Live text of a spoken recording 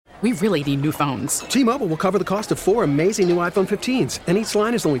We really need new phones. T-Mobile will cover the cost of 4 amazing new iPhone 15s, and each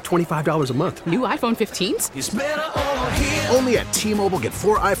line is only $25 a month. New iPhone 15s? It's better over here. Only at T-Mobile, get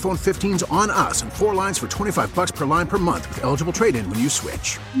 4 iPhone 15s on us and 4 lines for $25 per line per month with eligible trade-in when you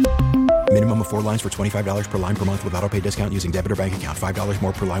switch. Minimum of 4 lines for $25 per line per month with autopay discount using debit or bank account. $5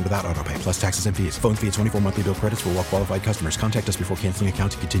 more per line without autopay, plus taxes and fees. Phone fee at 24 monthly bill credits for well-qualified customers. Contact us before canceling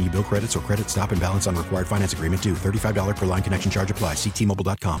account to continue bill credits or credit stop and balance on required finance agreement due. $35 per line connection charge applies. See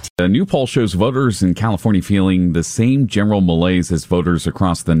T-Mobile.com. A new poll shows voters in California feeling the same general malaise as voters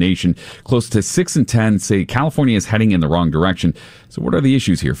across the nation. Close to 6 in 10 say California is heading in the wrong direction. So what are the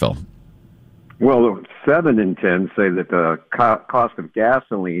issues here, Phil? Well, 7 in 10 say that the cost of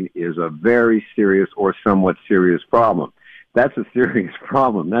gasoline is a very serious or somewhat serious problem. That's a serious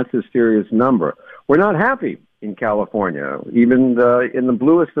problem. That's a serious number. We're not happy in California. Even in the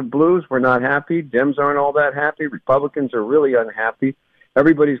bluest of blues, we're not happy. Dems aren't all that happy. Republicans are really unhappy.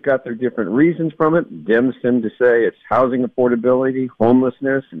 Everybody's got their different reasons from it. Dems tend to say it's housing affordability,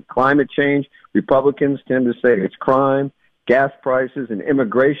 homelessness, and climate change. Republicans tend to say it's crime, gas prices, and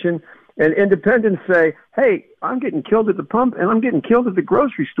immigration. And independents say, hey, I'm getting killed at the pump and I'm getting killed at the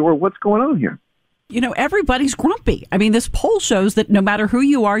grocery store. What's going on here? You know, everybody's grumpy. I mean, this poll shows that no matter who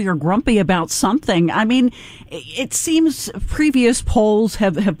you are, you're grumpy about something. I mean, it seems previous polls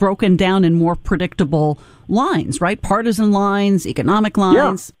have broken down in more predictable lines, right? Partisan lines, economic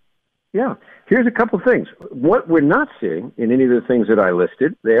lines. Yeah. Here's a couple things. What we're not seeing in any of the things that I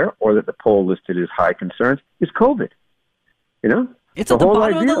listed there or that the poll listed as high concerns is COVID. You know? It's at the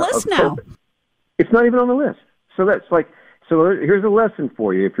bottom of the list now. COVID. It's not even on the list. So that's like, so here's a lesson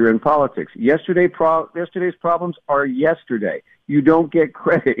for you if you're in politics. Yesterday's problems are yesterday. You don't get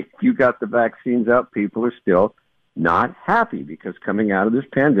credit if you got the vaccines out. People are still not happy because coming out of this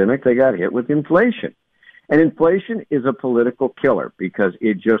pandemic, they got hit with inflation. And inflation is a political killer because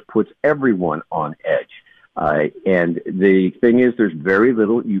it just puts everyone on edge. And the thing is, there's very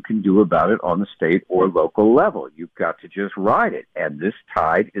little you can do about it on the state or local level. You've got to just ride it. And this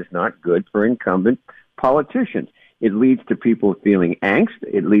tide is not good for incumbent politicians. It leads to people feeling angst.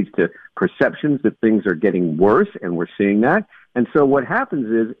 It leads to perceptions that things are getting worse, and we're seeing that. And so what happens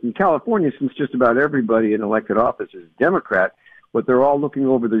is, in California, since just about everybody in elected office is Democrat, what they're all looking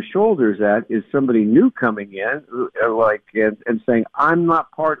over their shoulders at is somebody new coming in and saying, I'm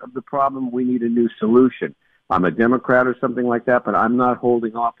not part of the problem. We need a new solution. I'm a Democrat or something like that, but I'm not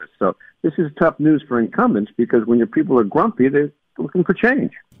holding office. So this is tough news for incumbents because when your people are grumpy, they're looking for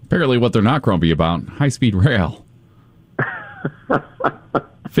change. Apparently what they're not grumpy about, high-speed rail.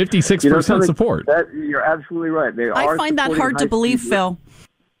 56% support. You're absolutely right. I find that hard to believe, Phil.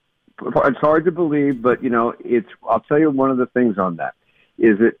 It's hard to believe, but, I'll tell you one of the things on that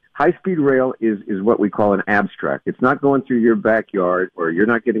is that high-speed rail is what we call an abstract. It's not going through your backyard or you're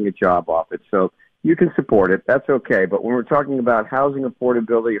not getting a job off it. So you can support it. That's okay. But when we're talking about housing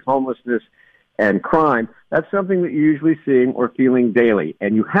affordability, homelessness, and crime, that's something that you're usually seeing or feeling daily,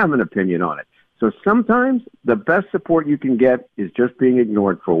 and you have an opinion on it. So sometimes the best support you can get is just being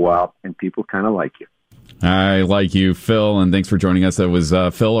ignored for a while, and people kind of like you. I like you, Phil, and thanks for joining us. That was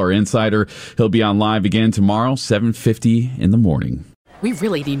Phil, our insider. He'll be on live again tomorrow, 7:50 in the morning. We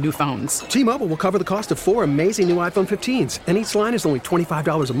really need new phones. T-Mobile will cover the cost of 4 amazing new iPhone 15s, and each line is only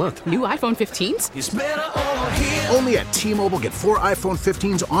 $25 a month. New iPhone 15s? It's better over here. Only at T-Mobile, get 4 iPhone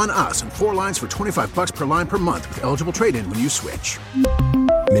 15s on us and 4 lines for $25 per line per month with eligible trade-in when you switch.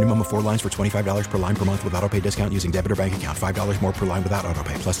 Minimum of 4 lines for $25 per line per month with autopay discount using debit or bank account. $5 more per line without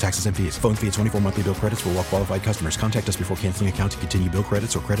autopay, plus taxes and fees. Phone fee at 24 monthly bill credits for well-qualified customers. Contact us before canceling account to continue bill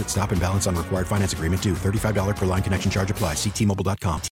credits or credit stop and balance on required finance agreement due. $35 per line connection charge applies. See T-Mobile.com.